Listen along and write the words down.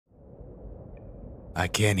I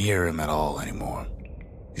can't hear him at all anymore.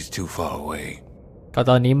 He's too far away. ก็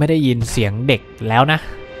ตอนนี้ไม่ได้ยินเสียงเด็กแล้วนะ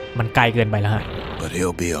มันไกลเกินไปแล้วฮะ But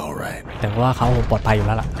he'll be all right. แต่ว่าเขาคงปลอดภัยอยู่แ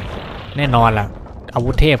ล้วล่ะแน่นอนล่ะอาวุ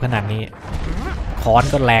ธเทพขนาดนี้ค้อน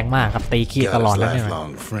ก็แรงมากครับตีขี้ตลอดแล้วเนี่ย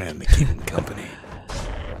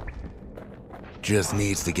Just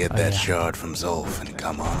needs to get that shard from Zolf and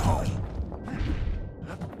come on home.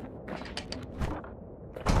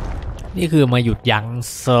 นี่คือมาหยุดยั้ง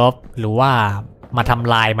เซิร์ฟหรือว่ามาท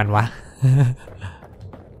ำลายมันวะ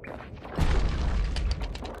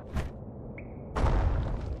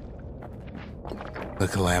The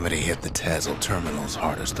calamity hit the Tazzle terminals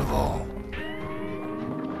hardest of all.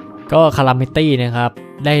 ก็คาลามิตี้นะครับ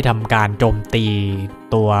ได้ทำการโจมตี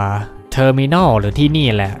ตัวเทอร์มินอลหรือที่นี่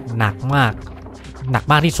แหละหนักมา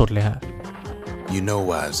กที่สุดเลยฮะ You know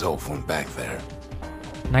why Zolf went back there.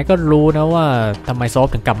 นายก็รู้นะว่าทำไมโซฟ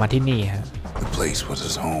ถึงกลับมาที่นี่ฮะ The place was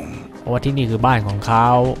his home. เพราะว่าที่นี่คือบ้านของเขา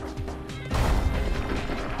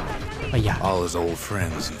ไอ้ยา All his old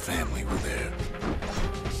friends and family were there.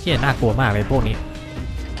 เชี่ยน่ากลัวมากเลยพวกนี้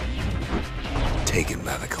Taken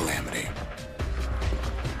by the calamity.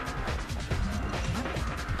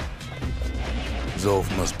 Zolf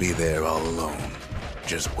must be there all alone,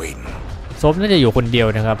 just waiting. โซฟน่าจะอยู่คนเดียว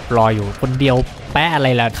นะครับรออยู่คนเดียวแปะอะไร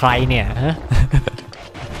ล่ะใครเนี่ยฮะ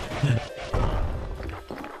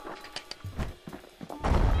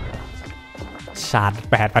ชาร์จ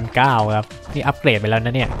 8,900 ครับนี่อัปเกรดไปแล้วน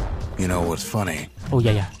ะเนี่ย You know what's funny? โอ้ยอ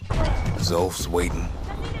ย่า Zolf's waiting.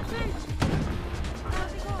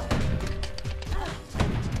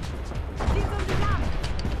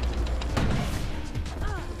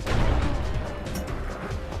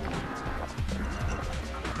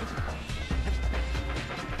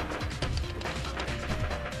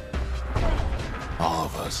 All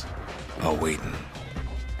of us are waiting.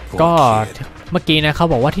 ก็เมื่อกี้นะเขา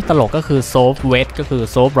บอกว่าที่ตลกก็คือโซฟเวทก็คือ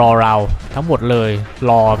โซฟรอเราทั้งหมดเลย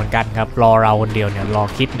รอเหมือนกันครับรอเราคนเดียวเนี่ยรอ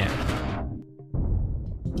คิดเนี่ย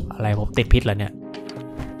อะไรผมติดพิษเหรอเนี่ย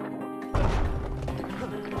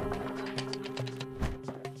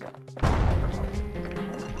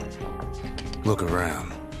Look around.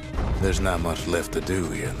 There's not much left to do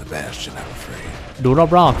here in the Bastion, I'm afraid. ดู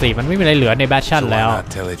รอบๆสิมันไม่มีอะไรเหลือในแบชชั่น So แล้ว why not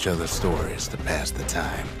tell each other stories to pass the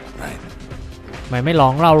time, right? ไม่ลอ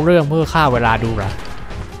งเล่าเรื่องเพื่อฆ่าเวลาดูหรอ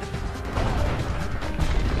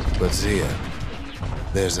But Zia,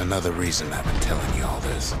 there's another reason I've been telling you all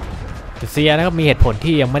this. แต่เซียนะครับมีเหตุผล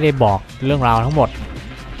ที่ยังไม่ได้บอกเรื่องราวทั้งหมด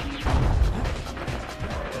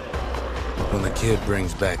When the kid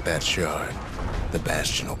brings back that shard, the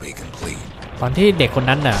Bastion will be complete. ตอนที่เด็กคน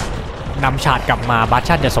นั้นน่ะนำฉาดกลับมาแบช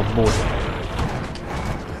ชั่นจะสมบูรณ์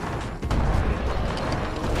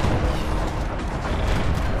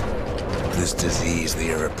This disease the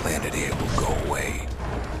earth planet here will go away.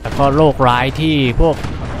 แล้วก็โรคร้ายที่พวก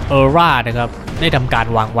เออร่านะครับได้ทำการ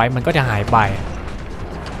วางไว้มันก็จะหายไป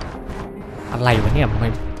อะไรวะเนี่ยไม่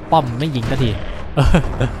ป้อมไม่ยิงสักที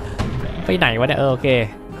ไปไหนวะเนี่ยโอเค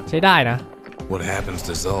ใช้ได้นะ What happens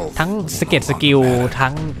to Zolf? ทั้งสเก็ตสกิลทั้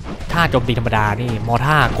งท่าโจมตีธรรมดานี่มอ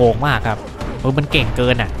ท่าโกงมากครับมันเก่งเกิ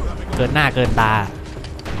นอ่ะเกินหน้าเกินตา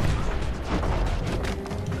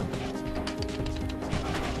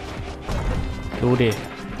ดูดิ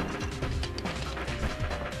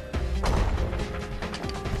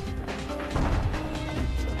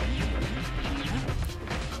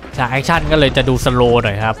จากแอคชั่นก็เลยจะดูสโลว์ห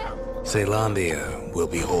น่อยครับ Zealandia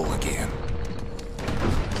will be whole again.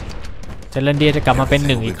 เจเลนเดียจะกลับมาเป็น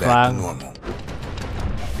หนึ่งอีกครั้ง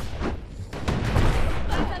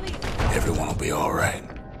Everyone will be all right.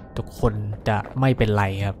 ทุกคนจะไม่เป็นไร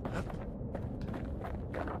ครับ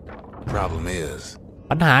Problem is,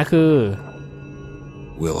 ปัญหาคือ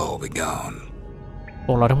we'll all be gone. พ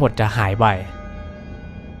วกเราทั้งหมดจะหายไป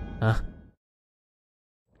นะ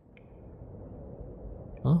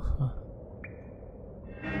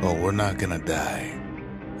Oh, we're not gonna die.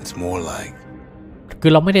 It's more like คื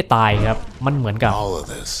อเราไม่ได้ตายครับมันเหมือนกับ all of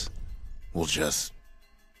this will just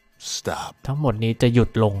stop. ทั้งหมดนี้จะหยุด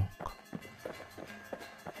ลง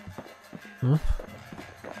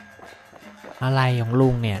อะไรของลุ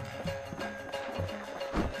งเนี่ย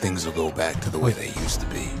Things will go back to the way they used to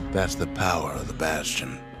be. That's the power of the Bastion.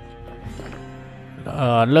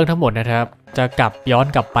 เรื่องทั้งหมดนะครับจะกลับย้อน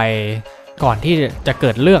กลับไปก่อนที่จะเ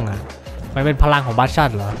กิดเรื่องอ่ะมันเป็นพลังของบัชชั่น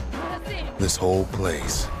เหรอ This whole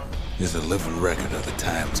place is a living record of the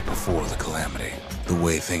times before the calamity. The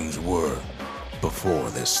way things were before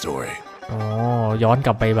this story. อ๋อย้อนก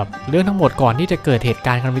ลับไปแบบเรื่องทั้งหมดก่อนที่จะเกิดเหตุก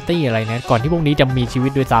ารณ์คาร์มิตี้อะไรเนี่ยก่อนที่พวกนี้จะมีชีวิ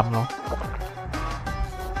ตด้วยซ้ำเนาะ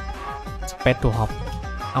สเปซทูฮอป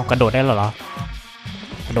เอากระโดดได้แล้วเหรอ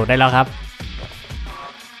กระโดดได้แล้วครับ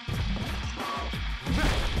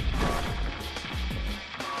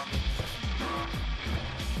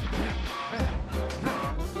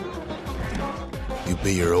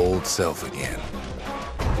be your old self again.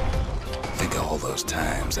 Think of all those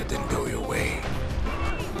times that didn't go your way.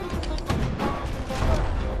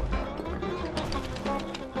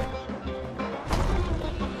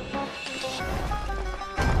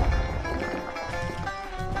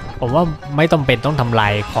 ผมว่าไม่จำเป็นต้องทำลา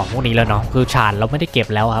ยของพวกนี้แล้วเนาะคือฉานเราไม่ได้เก็บ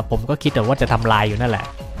แล้วครับผมก็คิดแต่ว่าจะทำลายอยู่นั่นแหละ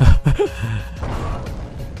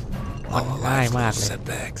ง่ายมากเลย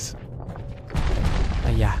ไ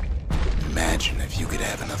อ้ยา Imagine if you could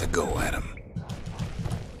have another go at him.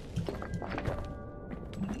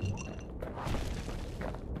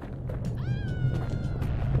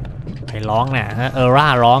 ใครร้องเนี่ยฮะร่า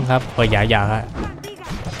ร้องครับอย่าฮะ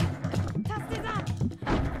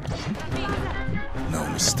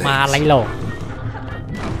มาอะไรหรอก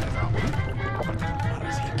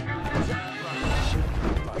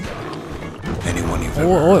โ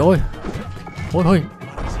อ้ย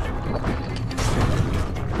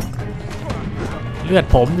เลือด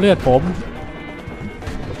ผมโ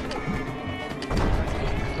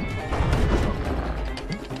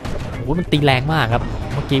อ้มันตีแรงมากครับ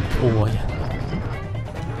เมื่อกี้โอ้ย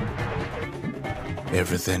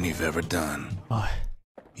Everything you've ever done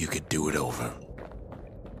you could do it over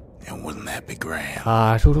and wouldn't that be grand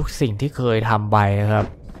ทุกสิ่งที่เคยทำไปครับ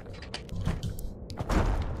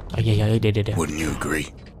เดี๋ยว Wouldn't you agree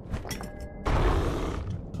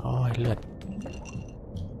โอ้ยเลือด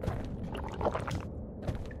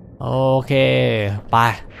โอเคไป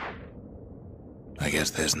I guess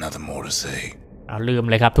there's nothing more to say ลืม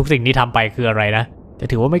เลยครับทุกสิ่งที่ทำไปคืออะไรนะจะ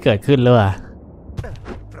ถือว่าไม่เกิดขึ้นเลย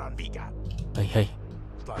เฮ้ย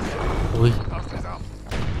อุ้ย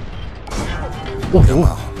โอ้โห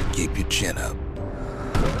Keep your chin up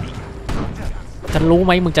จะรู้ไห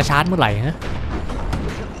มมึงจะชาร์จเมื่อไหร่ฮะ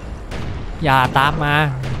อย่าตามมา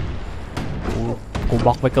กูบ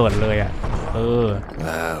ล็อกไปเกิดเลยอ่ะ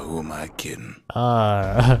who am I kidding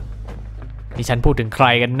นี่ฉันพูดถึงใคร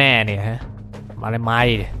กันแน่เนี่ยฮะมาเลยไม่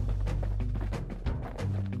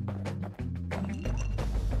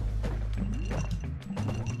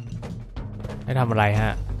ให้ทำอะไรฮ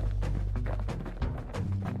ะ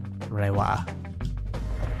อะไรวะ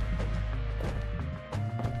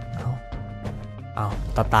เอา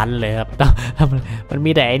ตันเลยครับมัน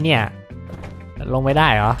มีแต่ไอเนี่ยลงไม่ได้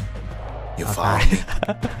เหรอตาย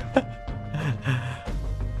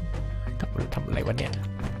ทำอะไรวะเนี่ย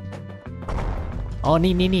อ๋อ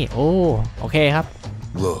นี่โอเคครับ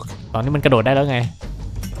ตอนนี้มันกระโดดได้แล้วไง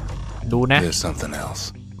ดูนะ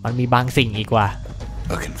มันมีบางสิ่งอีกว่า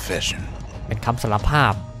เป็นคำสารภา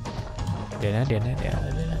พเดี๋ยว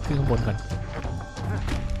ขึ้นข้างบนก่อน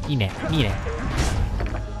นี่แน่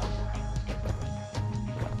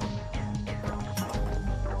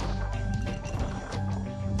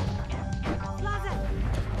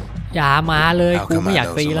อย่ามาเลยกูไม่อยาก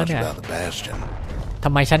ตีแล้วเนี่ยท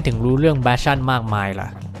ำไมฉันถึงรู้เรื่อง Bastion มากมายล่ะ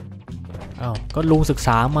ก็ลุงศึกษ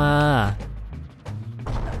ามา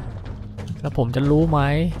แล้วผมจะรู้ไหม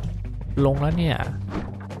ลงแล้วเนี่ย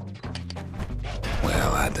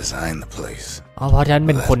เพราะฉันเ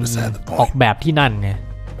ป็นคนออกแบบที่นั่นไง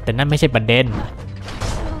แต่นั่นไม่ใช่ประเด็น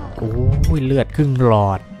โอ้ยเลือดครึ่งหลอ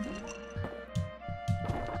ด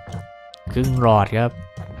ครับ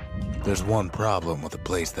There's one problem with a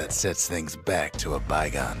place that sets things back to a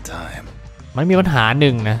bygone time มันมีปัญหาห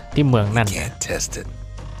นึ่งนะที่เมืองนั่น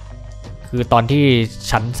คือตอนที่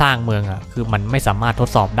ฉันสร้างเมืองคือมันไม่สามารถทด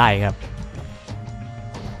สอบได้ครับ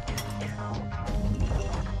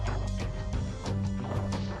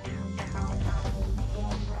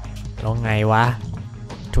แล้วไงวะ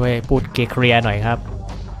ช่วยพูดเคลียร์หน่อยครับ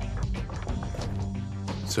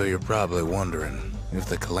So you're probably wondering if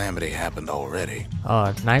the calamity happened already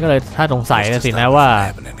นายก็เลยถ้าสงสัยนะสินะว่า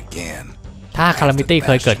ถ้า calamity เค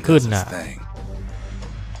ยเกิดขึ้น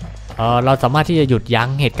เราสามารถที่จะหยุดยั้ง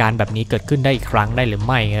เหตุการณ์แบบนี้เกิดขึ้นได้อีกครั้งได้หรือ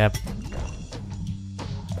ไม่ครับ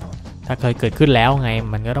ถ้าเคยเกิดขึ้นแล้วไง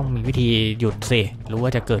มันก็ต้องมีวิธีหยุดสิหรือว่า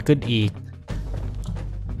จะเกิดขึ้นอีก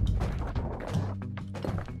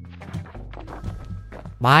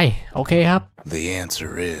ไม่โอเคครับ The answer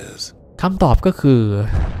is คำตอบก็คือ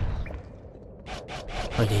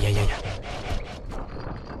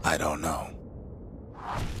I don't know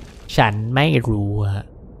ฉันไม่รู้อะ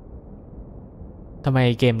ทำไม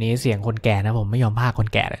เกมนี้เสียงคนแก่นะผมไม่ยอมพากคน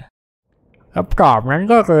แก่เลยคำตอบนั้น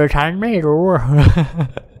ก็คือฉันไม่รู้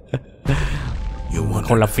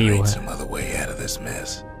คนละฟิล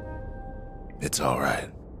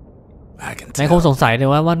นายคงสงสัยเลย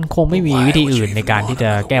ว่ามันคงไม่มีวิธีอื่นในการที่จะ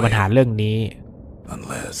แก้ปัญหาเรื่องนี้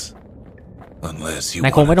นา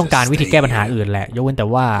ยคงไม่ต้องการวิธีแก้ปัญหาอื่นแหละยกเว้นแต่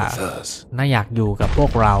ว่านายอยากอยู่กับพว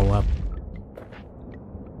กเราครับ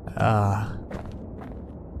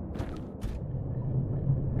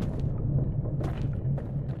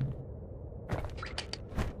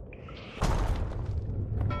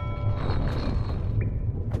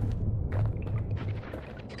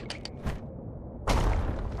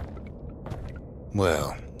Well,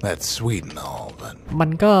 that's sweet and all, but มัน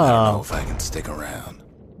ก็ I don't know if I can stick around.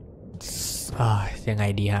 ยังไง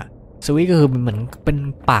ดีฮะสวีทก็คือเหมือนเป็น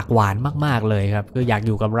ปากหวานมากๆเลยครับคืออยากอ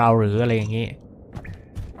ยู่กับเราหรืออะไรอย่างนี้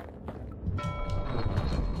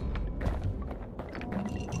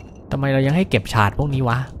ทำไมเรายังให้เก็บฉาดพวกนี้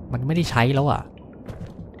วะมันไม่ได้ใช้แล้วอะ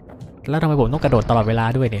แล้วทำไมผมต้องกระโดดตลอดเวลา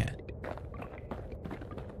ด้วยเนี่ย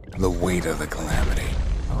The weight of the calamity.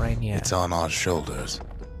 อะไรเนี่ย It's on our shoulders.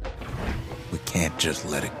 We can't just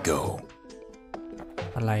let it go.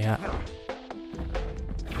 อะไรฮะ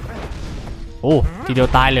โอ้ทีเดียว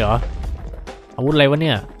ตายเลยเหรออาวุธอะไรวะเ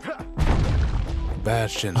นี่ย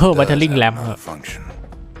Bastion บัตเทอร์ลิงแลม function.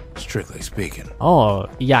 Strictly speaking. อ๋อ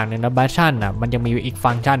อีกอย่างหนึ่งนะ Bastion น่ะมันยังมีอีก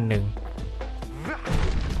ฟังก์ชันหนึ่ง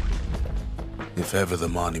If ever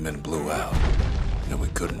the monument blew out and we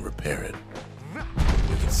couldn't repair it,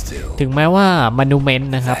 we could still. ถึงแม้ว่า Monument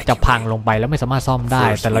นะครับจะพังลงไปแล้วไม่สามารถซ่อมได้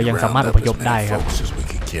แต่เรายังสามารถอพยพได้ครับ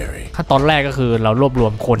ขั้นตอนแรกก็คือเรารวบรว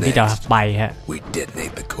มคนที่จะไปฮะ We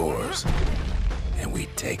detonate the cores and we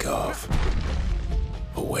take off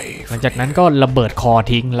away. หลังจากนั้นก็ระเบิดคอ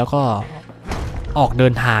ทิ้งแล้วก็ออกเดิ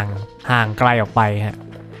นทางห่างไกลออกไปฮะ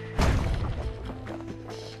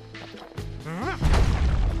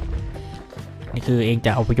นี่คือเองจ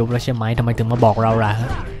ะอพยพแล้วใช่ไหมทำไมถึงมาบอกเราล่ะ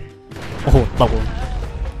โอ้โหตก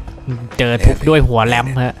เจอทุบด้วยหัวแลม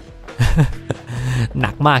ฮะ ห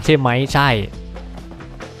นักมากใช่ไหมใช่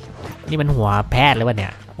นี่มันหัวแพทย์หรือเปล่าเนี่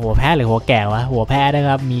ยหัวแพทย์หรือหัวแก่วะหัวแพทย์นะค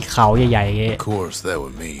รับมีเขาใหญ่ๆ Of course that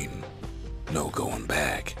would mean no going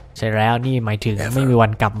back. ใช่แล้วนี่หมายถึงไม่มีวั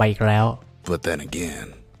นกลับมาอีกแล้ว But then again,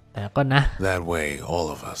 แต่ก็นะ that way all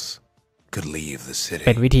of us could leave the city. เ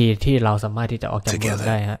ป็นวิธีที่เราสามารถที่จะออกจากเมือง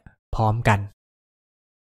ได้ฮะพร้อมกัน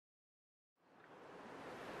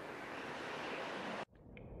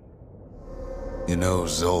You know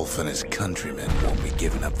Zolf and his countrymen won't be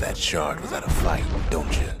giving up that shard without a fight,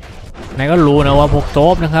 don't you? นายก็รู้นะว่าพวกโจ๊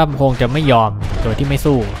บนะครับคงจะไม่ยอมโดยที่ไม่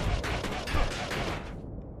สู้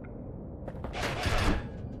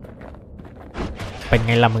เป็นไ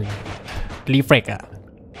งล่ะมึงรีเฟล็กอะ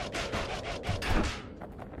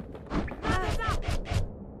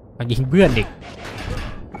มันยิงเพื่อนอีก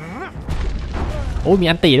โอ้มี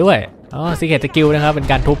อันตีด้วยอ๋อซิกเก็ตสกิลนะครับเป็น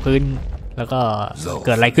การทุบพื้นแล้วก็เ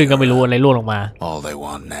กิดอะไรขึ้นก็ไม่รู้อะไรร่วงลงมา All they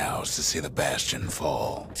want now is to see the Bastion fall.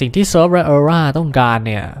 สิ่งที่เซิร์ฟและเอร่าต้องการ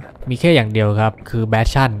เนี่ยมีแค่อย่างเดียวครับคือแบช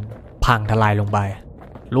ชั่นพังทลายลงไป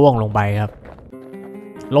ร่วงลงไปครับ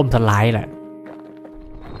ล่มทลายแหละ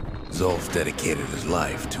Zolf dedicated his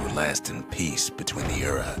life to a lasting peace between the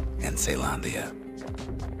Ura and Caelondia.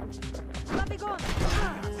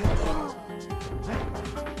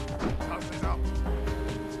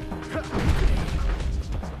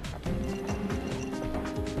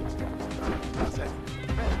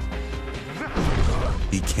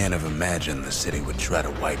 He can't have imagined the city would try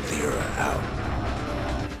to wipe the Ura out.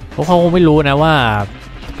 พวกเขาคงไม่รู้นะว่า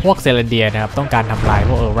พวกเซเลนเดียนะครับต้องการทำลาย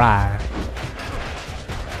พวกเอร่า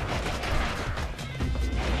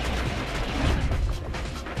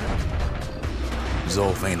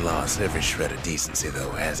Zolf ain't lost every shred of decency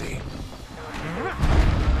though, has he?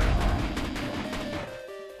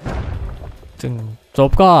 ซึ่งโจ๊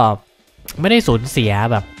บก็ไม่ได้สูญเสีย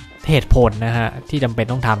แบบเหตุผลนะฮะที่จำเป็น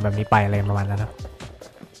ต้องทำแบบนี้ไปอะไรประมาณนั้นนะ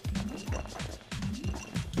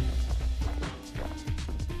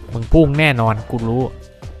มึงพุ่งแน่นอนกูรู้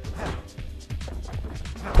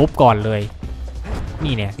ทุบก่อนเลย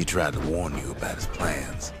นี่เนี่ย He tried to warn you about his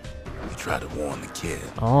plans. He tried to warn the kid.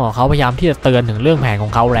 อ๋อเขาพยายามที่จะเตือนถึงเรื่องแผนขอ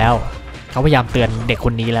งเขาแล้วเขาพยายามเตือนเด็กค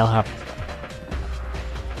นนี้แล้วครับ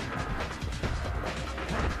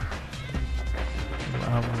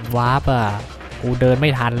วาร์ปอ่ะกูเดินไม่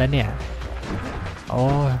ทันแล้วเนี่ยโอ้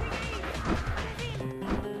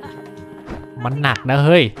มันหนักนะ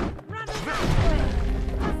เฮ้ย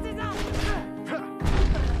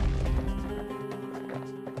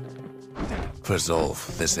For Zolf,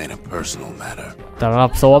 this ain't a personal matter. แต่สำหรั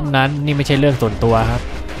บโซมนั้นนี่ไม่ใช่เรื่องส่วนตัวครับ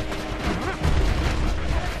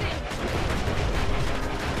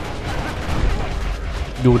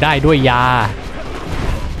อยู่ได้ด้วยยา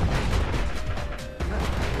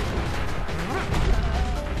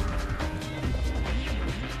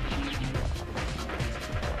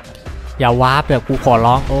อย่าวาร์ปเดี๋ยวกูขอ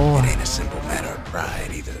ร้องโอ้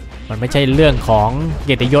มันไม่ใช่เรื่องของเ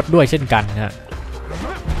กียรติยศด้วยเช่นกันฮะ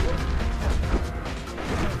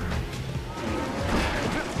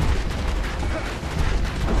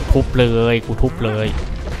ทุบเลยกูทุบเลย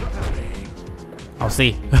เอาสิ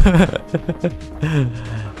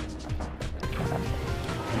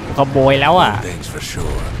ขโมยแล้วอ่ะ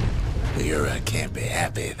The Ura can't be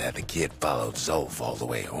happy that the kid followed Zolf all the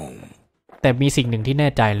way home. แต่มีสิ่งหนึ่งที่แน่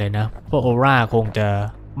ใจเลยนะพวกโอราคงจะ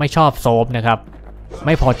ไม่ชอบโซฟนะครับไ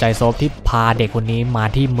ม่พอใจโซฟที่พาเด็กคนนี้มา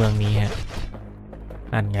ที่เมืองนี้ฮะ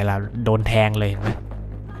นั่นไงล่ะโดนแทงเลยเห็นไหม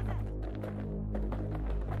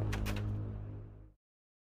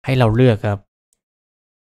ให้เราเลือกครับ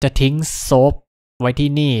จะทิ้งโซฟไว้ที่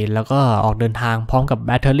นี่แล้วก็ออกเดินทางพร้อมกับ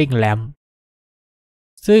Battling Lamp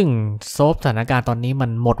ซึ่งโซฟสถานการณ์ตอนนี้มั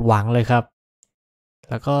นหมดหวังเลยครับ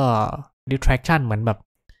แล้วก็ distraction เหมือนแบบ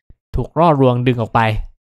ถูกล่อลวงดึงออกไป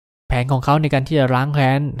แผนของเขาในการที่จะล้างแ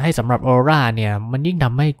ค้นให้สำหรับออร่าเนี่ยมันยิ่งท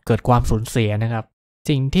ำให้เกิดความสูญเสียนะครับ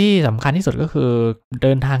สิ่งที่สำคัญที่สุดก็คือเ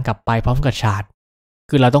ดินทางกลับไปพร้อมกับชาร์ด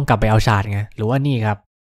คือเราต้องกลับไปเอาชาร์ดไงหรือว่านี่ครับ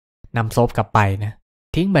นำโซฟกลับไปนะ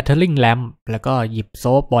ทิ้ง Battling Lamp แล้วก็หยิบโซ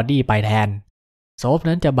ฟบอดี้ไปแทนโซฟ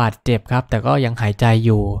นั้นจะบาดเจ็บครับแต่ก็ยังหายใจอ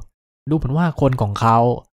ยู่ดูเหมือนว่าคนของเขา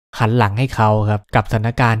หันหลังให้เขาครับกับสถาน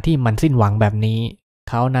การณ์ที่มันสิ้นหวังแบบนี้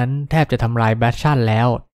เขานั้นแทบจะทำลายแบชชั่นแล้ว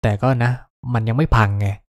แต่ก็นะมันยังไม่พังไง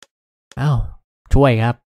อ้าวช่วยค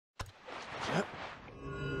รับ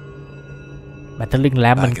Battling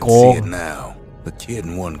Lamp มันโกง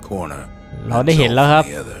เราได้เห็นแล้วครับ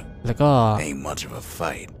แล้วก็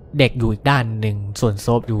เด็กอยู่อีกด้านหนึ่งส่วนโซ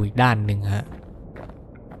ฟอยู่อีกด้านหนึ่งฮะ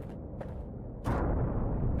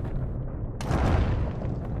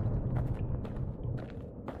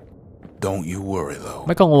ไ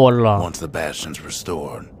ม่กังวลหรอก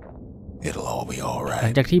หลั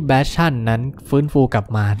งจากที่แบชชั่นนั้นฟื้นฟูกลับ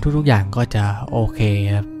มาทุกๆอย่างก็จะโอเค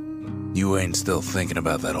ครับ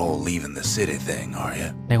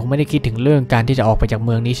นายคงไม่ได้คิดถึงเรื่องการที่จะออกไปจากเ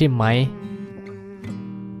มืองนี้ใช่ไหม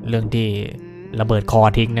เรื่องที่ระเบิดคอ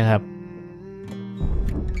ทิ้งนะครับ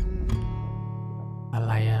อะ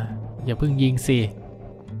ไรอ่ะอย่าเพิ่งยิงสิ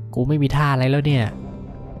กูไม่มีท่าอะไรแล้วเนี่ย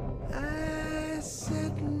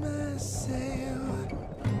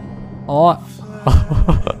อ๋อ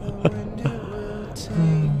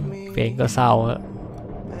เพลงก็เศร้าอะ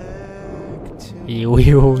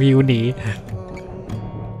วิวหนี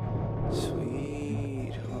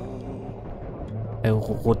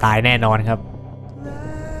กูตายแน่นอนครับ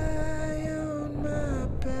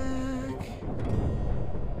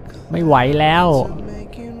ไม่ไหวแล้ว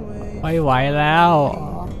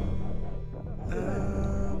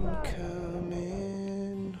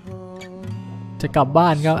จะกลับบ้า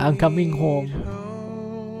นครับ I'm coming home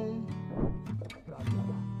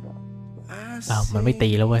อ้าวมันไม่ตี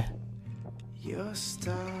แล้วเว้ย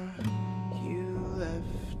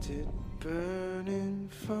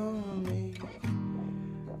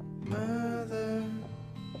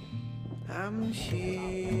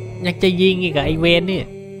ยังจะยิงอีกอะไอเวนนี่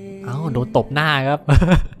เอ้าโดนตบหน้าครับ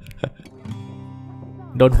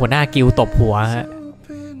โดนหัวหน้ากิลตบหัวฮะ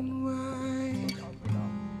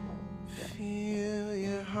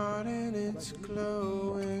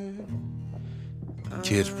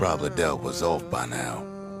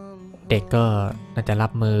เด็กก็น่าจะรั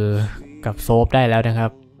บมือกับโซฟได้แล้วนะครั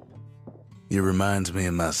บ It reminds me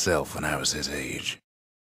of myself when I was his age.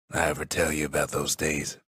 I ever tell you about those days?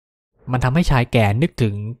 มันทำให้ชายแก่นึกถึ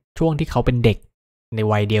งช่วงที่เขาเป็นเด็กใน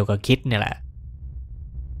วัยเดียวกับคิดเนี่ยแหละ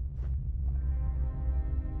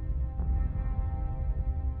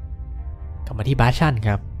กลับมาที่บาชันค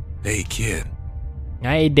รับ Hey kid ไง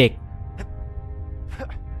ไอเด็ก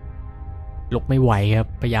ลุกไม่ไหวครับ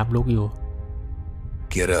พยายามลุกอยู่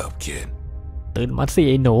Get up kid ตื่นมาสิ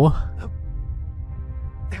ไอหนู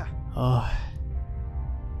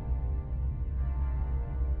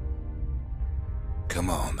Come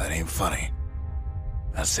on that ain't funny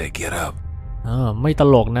I say get up ไม่ต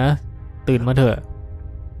ลกนะตื่นมาเถอะ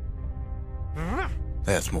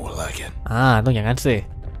That's more like it ต้องอย่างนั้นสิ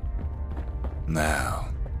Now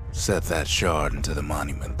set that shard into the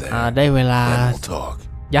monument there ได้เวลา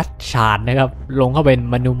ยัดฉาดนะครับลงเข้าเป็น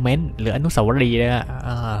มอนูเมนต์หรืออนุสาวรีย์นะฮะ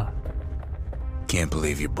Can't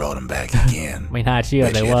believe you brought him back again ไม่น่าเชื่อ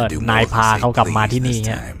เลยว่านายพาเขากลับมาที่นี่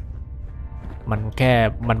ฮะ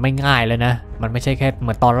มันไม่ง่ายเลยนะมันไม่ใช่แค่เห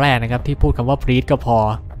มือนตอนแรกนะครับที่พูดคำว่า please ก็พอ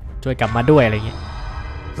ช่วยกลับมาด้วยอะไรอย่างเงี้ย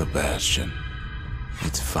The Bastion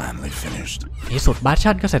it's finally finished ที่สุด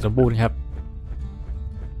Bastion ก็เสร็จสมบูรณ์ครับ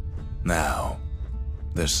Now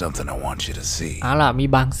there's something I want you to see ล่ะมี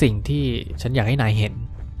บางสิ่งที่ฉันอยากให้นายเห็น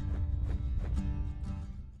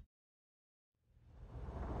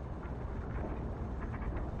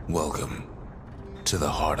Welcome to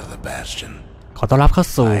the heart of the Bastion ขอต้อนรับเข้า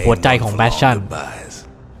สู่หัวใจของ Bastion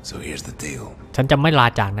So here's the deal ฉันจะไม่ลา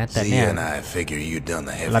จากนะแต่เนี่ย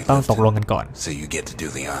เราต้องตกลงกันก่อน So you get to do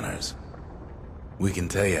the honors We can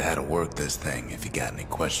tell you how to work this thing if you got any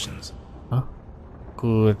questions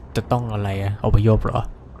คือจะต้องอะไรอพยพเหรอ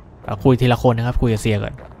คุยทีละคนนะครับคุยกับเสียก่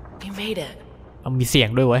อนมีเสียง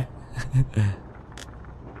ด้วยเว้ย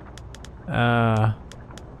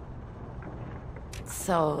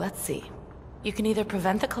So let's see. You can either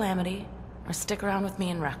prevent the calamity or stick around with me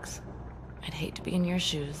and Rex. I'd hate to be in your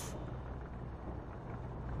shoes.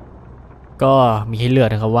 ก็มีให้เลือก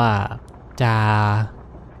นะครับว่าจะ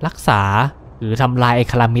รักษาหรือทำลาย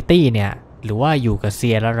คาลามิตี้เนี่ยหรือว่าอยู่กับเซี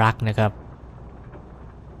ยและรักนะครับ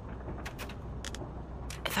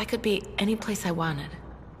If I could be any place I wanted,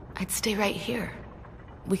 I'd stay right here.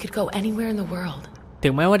 We could go anywhere in the world. ถึ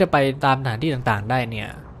งแม้ว่าจะไปตามสถานที่ต่างๆได้เนี่ย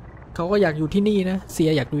เขาก็อยากอยู่ที่นี่นะเซีย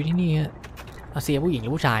อยากอยู่ที่นี่ฮะเซียผู้หญิงหรื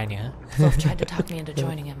อผู้ชายเนี่ย Both tried to talk me into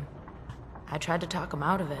joining him. I tried to talk him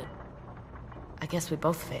out of it. I guess we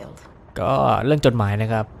both failed. ก็เรื่องจดหมายนะ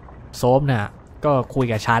ครับโซฟน่ะก็คุย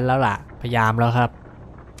กับฉันแล้วล่ะพยายามแล้วครับ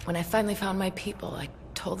When I finally found my people, I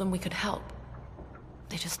told them we could help.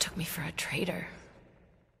 They just took me for a traitor.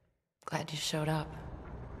 Glad you showed up.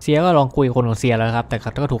 เซียก็ลองคุยกับคนของเซียแล้วครับแต่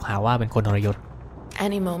ก็ถูกหาว่าเป็นคนทรยศ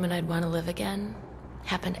Any moment I'd want to live again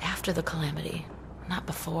happened after the calamity, not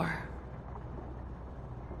before.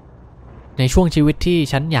 ในช่วงชีวิตที่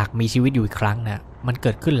ฉันอยากมีชีวิตอยู่อีกครั้งนะมันเ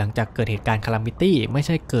กิดขึ้นหลังจากเกิดเหตุการณ์คาลามิตี้ไม่ใ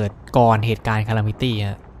ช่เกิดก่อนเหตุการณ์คาลามิตี้ฮ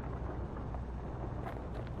ะ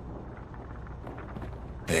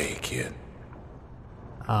Hey kid.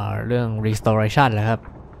 เรื่อง restoration แล้วครับ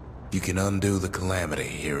You can undo the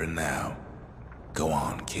calamity here and now. Go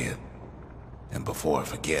on, kid. And before I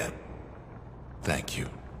forget, thank you.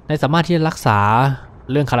 ในสามารถที่จะรักษา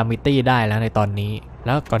เรื่องคาลามิตี้ได้แล้วในตอนนี้แ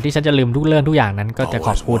ล้วก่อนที่ฉันจะลืมทุกเรื่องทุกอย่างนั้นก็จะข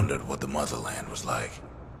อบคุณ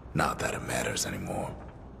Not that it matters anymore.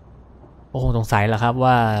 โอ้โหสงสัยแล้วครับ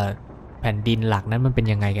ว่าแผ่นดินหลักนั้นมันเป็น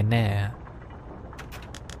ยังไงกันแน่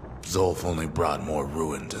Zolf only brought more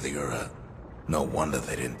ruin to the Ura. No wonder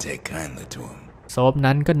they didn't take kindly to him. โซฟ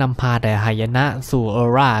นั้นก็นำพาแต่หายนะสู่เอ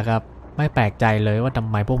ราครับไม่แปลกใจเลยว่าทำ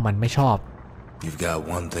ไมพวกมันไม่ชอบ You've got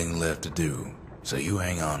one thing left to do, so you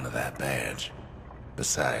hang on to that badge.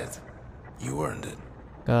 Besides, you earned it.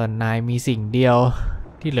 ก็นายมีสิ่งเดียว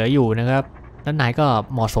ที่เหลืออยู่นะครับแล้วนายก็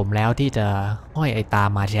เหมาะสมแล้วที่จะห้อยไอตา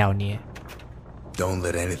มาแชลนี้ Don't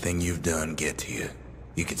let anything you've done get to you.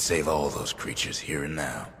 You can save all those creatures here and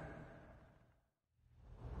now.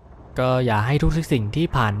 ก็อย่าให้ทุกสิ่งที่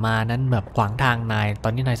ผ่านมานั้นแบบขวางทางนายตอ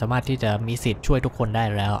นนี้นายสามารถที่จะมีสิทธิ์ช่วยทุกคนได้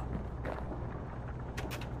แล้ว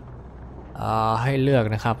ให้เลือก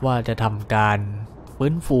นะครับว่าจะทำการฟื้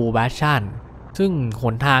นฟู Bastion ซึ่งห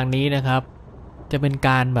นทางนี้นะครับจะเป็นก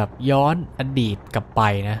ารแบบย้อนอดีตกลับไป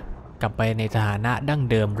นะกลับไปในสถานะดั้ง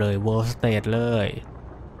เดิมเลย World State เลย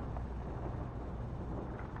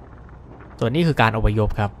ส่วนนี้คือการอพยพ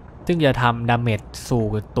ครับซึ่งจะทำดาเมจสู่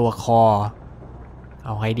ตัวคอเอ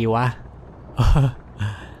าให้ดีวะ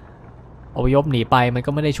อพยพหนีไปมันก็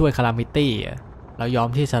ไม่ได้ช่วยคาลามิตี้เรายอม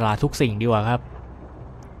ที่สละทุกสิ่งดีกว่าครับ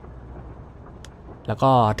แล้ว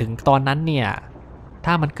ก็ถึงตอนนั้นเนี่ย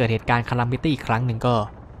ถ้ามันเกิดเหตุการณ์คาลามิตี้อีกครั้งหนึ่งก็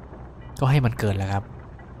ให้มันเกิดแหละครับ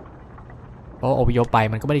เพราะอพยพไป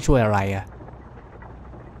มันก็ไม่ได้ช่วยอะไร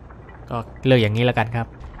ก็เลือกอย่างนี้แล้วกันครับ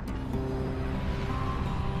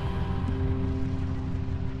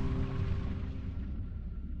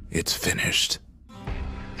It's finished.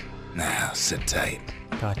 Now sit tight.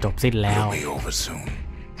 ก็จบสิ้นแล้ว It'll be over soon.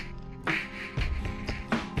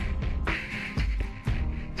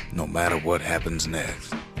 No matter what happens next,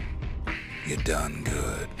 you're done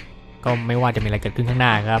good. ก็ไม่ว่าจะมีอะไรเกิดขึ้นข้างหน้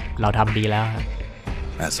าครับเราทำดีแล้ว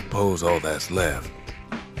I suppose all that's left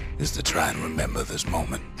is to try and remember this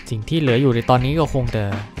moment. สิ่งที่เหลืออยู่ในตอนนี้ก็คงจะ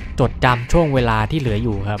จดจำช่วงเวลาที่เหลืออ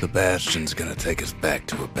ยู่ครับ The Bastion's gonna take us back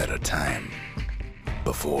to a better time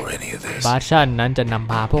before any of this. Bastion นั้นจะน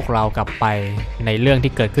ำพาพวกเรากลับไปในเรื่อง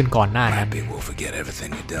ที่เกิดขึ้นก่อนหน้านั้น Maybe we'll forget everything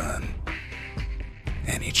you've done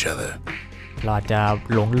and each other. เราจะ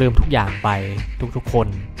หลงลืมทุกอย่างไปทุกๆคน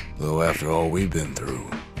Though after all we've been through,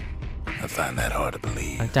 I find that hard to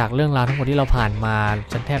believe. หลังจากเรื่องราวทั้งหมดที่เราผ่านมา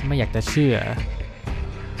ฉันแทบไม่อยากจะเชื่อ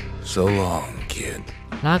So long, kid.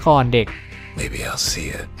 ลาก่อนเด็ก Maybe I'll see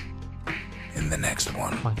you in the next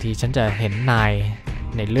one. บางทีฉันจะเห็นนาย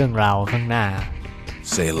ในเรื่องราวข้างหน้า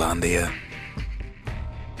Zealandia,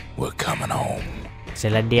 we're coming home. เซ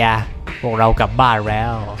ลันเดียพวกเรากลับบ้านแล้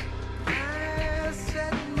ว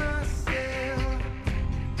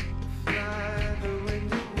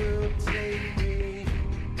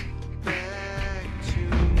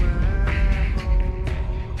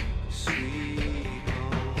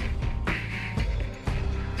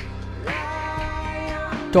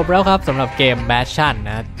จบแล้วครับสำหรับเกม Bastion น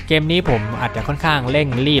ะเกมนี้ผมอาจจะค่อนข้างเร่ง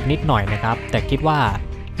รีบนิดหน่อยนะครับแต่คิดว่า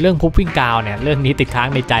เรื่องPooping Groundเนี่ยเรื่องนี้ติดค้าง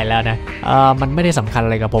ในใจแล้วนะมันไม่ได้สำคัญอ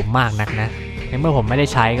ะไรกับผมมากนักนะในเมื่อผมไม่ได้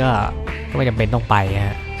ใช้ก็ไม่จำเป็นต้องไปฮ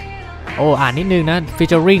ะอ่านนิดนึงนะ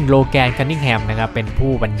featuring โลแกน คันนิงแฮมนะครับเป็น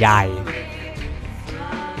ผู้บรรยาย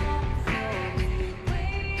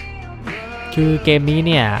คือเกมนี้เ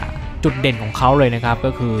นี่ยจุดเด่นของเขาเลยนะครับ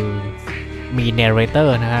ก็คือมีเนเรเตอ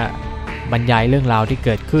ร์นะฮะบรรยายเรื่องราวที่เ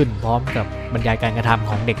กิดขึ้นพร้อมกับบรรยายการกระทำ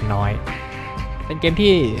ของเด็กน้อยเป็นเกม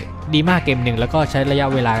ที่ดีมากเกมหนึ่งแล้วก็ใช้ระยะ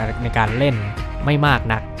เวลาในการเล่นไม่มาก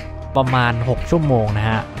นักประมาณ6ชั่วโมงนะ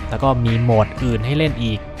ฮะแล้วก็มีโหมดอื่นให้เล่น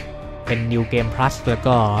อีกเป็น New Game Plus แล้ว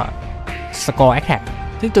ก็ Score Attack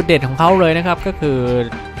ซึ่งจุดเด่นของเขาเลยนะครับก็คือ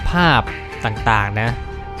ภาพต่างๆนะ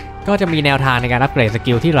ก็จะมีแนวทางในการอัปเกรดส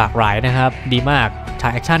กิลที่หลากหลายนะครับดีมากฉา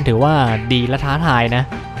กแอคชั่นถือว่าดีและท้าทายนะ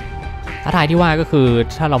ท้าทายที่ว่าก็คือ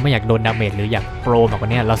ถ้าเราไม่อยากโดนดาเมจหรืออยากโปรมากกว่า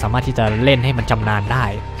นี้เราสามารถที่จะเล่นให้มันชำนาญได้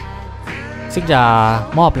ซึ่งจะ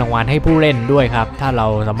มอบรางวัลให้ผู้เล่นด้วยครับถ้าเรา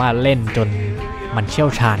สามารถเล่นจนมันเชี่ยว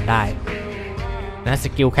ชาญได้นะส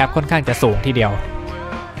กิลแคปค่อนข้างจะสูงทีเดียว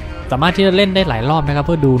สามารถที่จะเล่นได้หลายรอบนะครับเ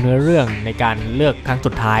พื่อดูเนื้อเรื่องในการเลือกครั้ง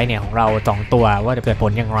สุดท้ายเนี่ยของเรา2ตัวว่าจะเกิดผ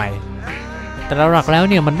ลอย่างไรแต่หลักแล้ว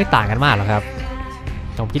เนี่ยมันไม่ต่างกันมากหรอกครับ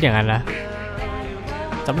ผมคิดอย่างนั้นนะ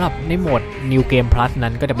สำหรับในโหมด New Game Plus นั้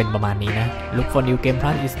นก็จะเป็นประมาณนี้นะ Look for New Game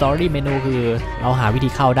Plus in Story Menu คือเราหาวิธี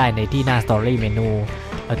เข้าได้ในที่หน้า Story Menu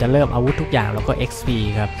เราจะเริ่มอาวุธทุกอย่างแล้วก็ XP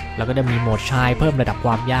ครับแล้วก็จะมีโหมดชายเพิ่มระดับค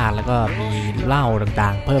วามยากแล้วก็มีเหล้าต่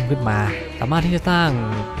างๆเพิ่มขึ้นมาสามารถที่จะสร้าง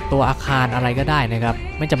ตัวอาคารอะไรก็ได้นะครับ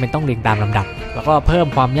ไม่จำเป็นต้องเรียงตามลำดับแล้วก็เพิ่ม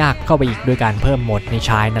ความยากเข้าไปอีกด้วยการเพิ่มโหมดใน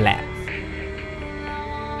ชายนั่นแหละ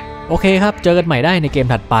โอเคครับเจอกันใหม่ได้ในเกม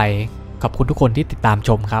ถัดไปขอบคุณทุกคนที่ติดตามช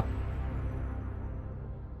มครับ